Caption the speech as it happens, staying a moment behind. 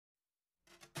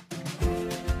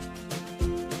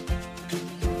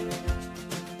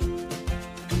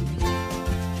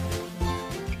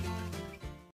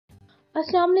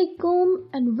अस्सलाम वालेकुम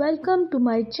and welcome to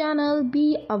my channel be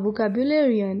a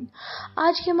वोकैबुलरियन।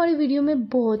 आज की हमारी वीडियो में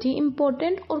बहुत ही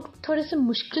इम्पोर्टेंट और थोड़े से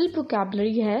मुश्किल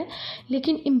वोकैबुलरी है,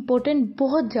 लेकिन इम्पोर्टेंट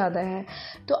बहुत ज़्यादा है।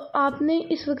 तो आपने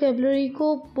इस वोकैबुलरी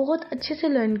को बहुत अच्छे से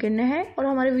लर्न करना है और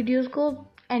हमारे वीडियोस को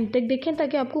एंड तक देखें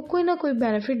ताकि आपको कोई ना कोई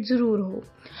बेनिफिट ज़रूर हो।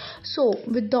 So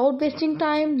without wasting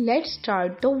time let's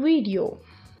start the video.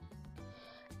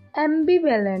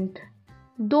 एम्बिवेलेंट,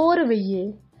 दो रवैये,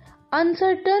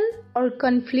 uncertain or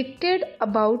conflicted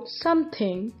about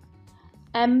something.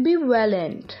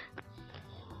 Ambivalent.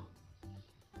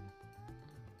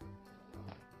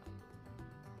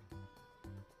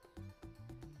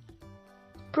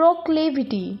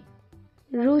 Proclivity,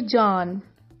 रुझान,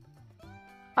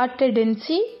 a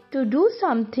tendency to do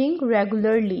something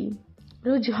regularly.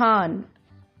 रुझान,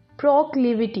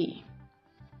 proclivity.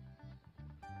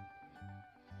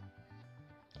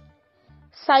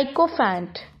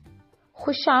 Sycophant,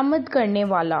 खुशामद करने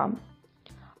वाला,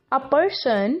 a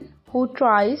person who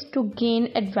tries to gain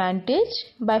advantage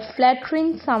by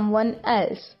flattering someone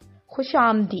else.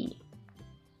 खुशामदी.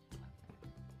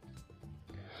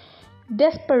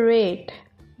 Disparate,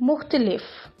 मुख्तलिफ,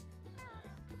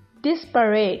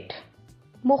 disparate,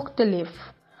 मुख्तलिफ,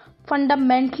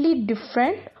 fundamentally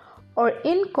different or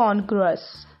incongruous.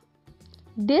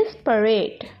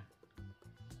 Disparate.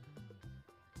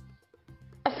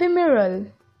 Ephemeral,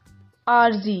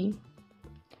 आर्जी,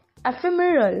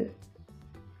 ephemeral,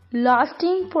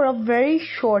 lasting for a very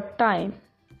short time.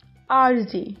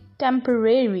 आर्जी,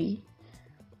 temporary.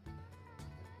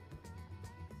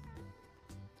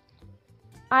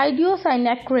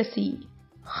 Idiosyncrasy,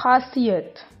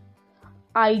 खासियत,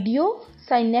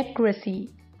 idiosyncrasy,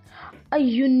 a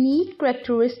unique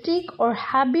characteristic or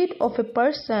habit of a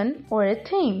person or a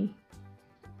thing.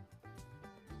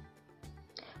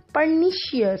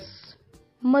 Pernicious,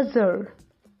 mother,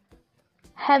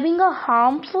 having a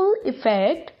harmful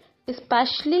effect,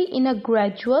 especially in a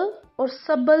gradual or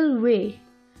subtle way.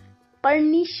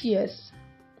 Pernicious.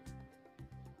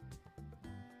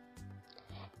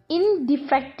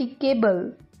 Indefatigable,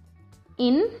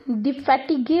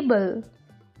 indefatigable,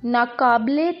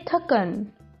 नाकाबिले थकन,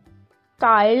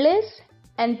 tireless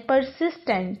and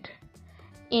persistent.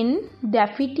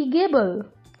 Indefatigable.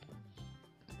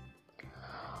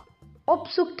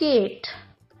 Obfuscate,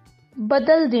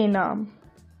 बदल देना,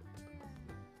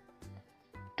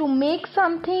 to make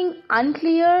something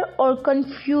unclear or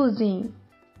confusing.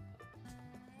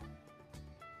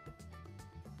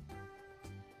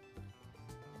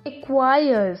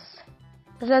 Acquires,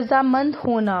 रजामंद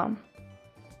होना,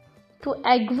 to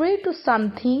agree to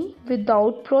something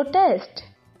without protest.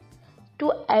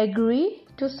 To agree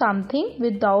to something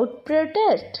without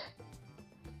protest.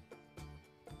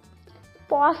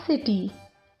 Paucity,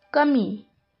 कमी,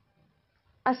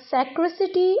 a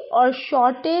scarcity or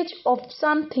shortage of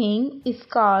something is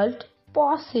called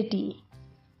paucity.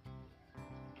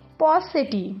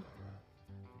 Paucity.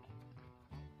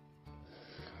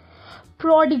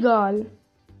 Prodigal,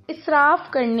 इसराफ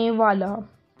करने वाला,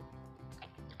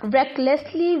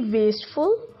 recklessly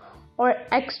wasteful or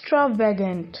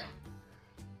extravagant.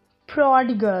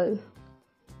 Prodigal.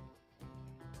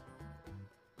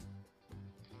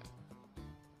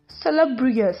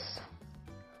 Salubrious,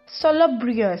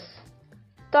 salubrious,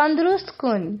 तंदुरुस्त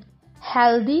कुन,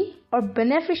 healthy or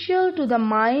beneficial to the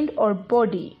mind or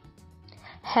body.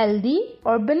 Healthy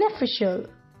or beneficial.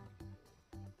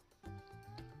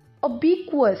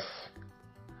 Ubiquitous,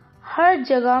 हर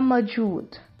जगह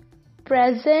मौजूद,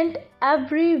 present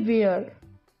everywhere.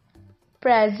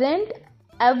 Present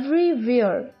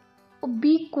everywhere.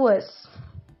 Ubiquitous.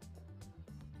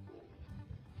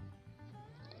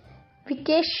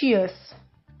 Vexatious,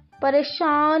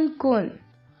 परेशान कुन,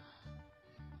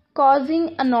 causing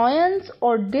annoyance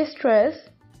or distress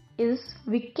is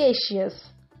vexatious.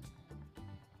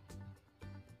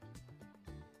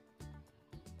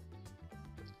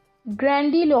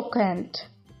 Grandiloquent,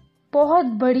 बहुत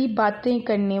बड़ी बातें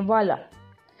करने वाला,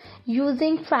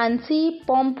 using fancy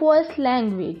pompous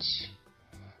language.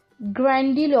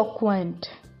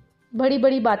 Grandiloquent, बड़ी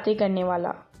बड़ी बातें करने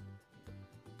वाला.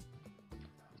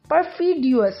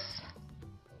 Perfidious,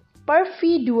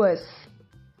 perfidious,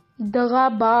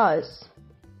 दगाबाज,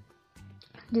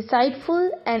 deceitful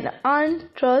and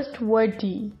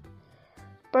untrustworthy.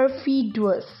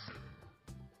 Perfidious.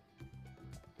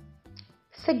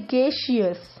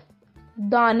 Sagacious,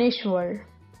 दानिश्वर,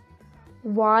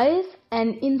 wise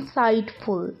and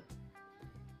insightful.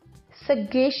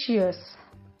 Sagacious,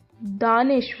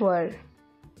 दानिश्वर.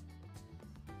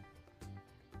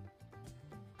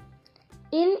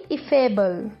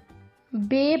 Ineffable,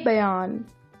 बेबयान,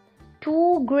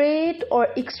 too great or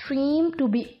extreme to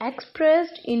be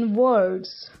expressed in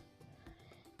words.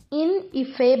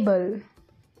 Ineffable,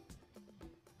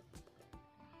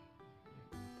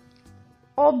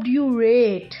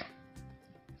 obdurate,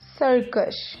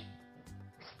 circus,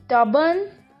 stubborn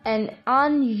and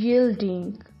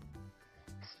unyielding.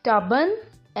 Stubborn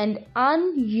and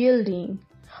unyielding.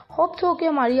 Hope so कि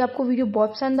हमारी आपको video बहुत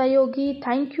पसंद आई होगी.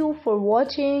 Thank you for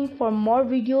watching. For more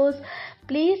videos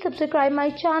please subscribe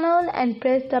my channel and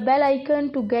press the bell icon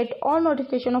to get all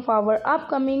notification of our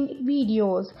upcoming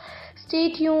videos. Stay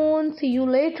tuned. See you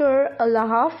later. Allah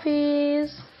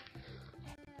Hafiz.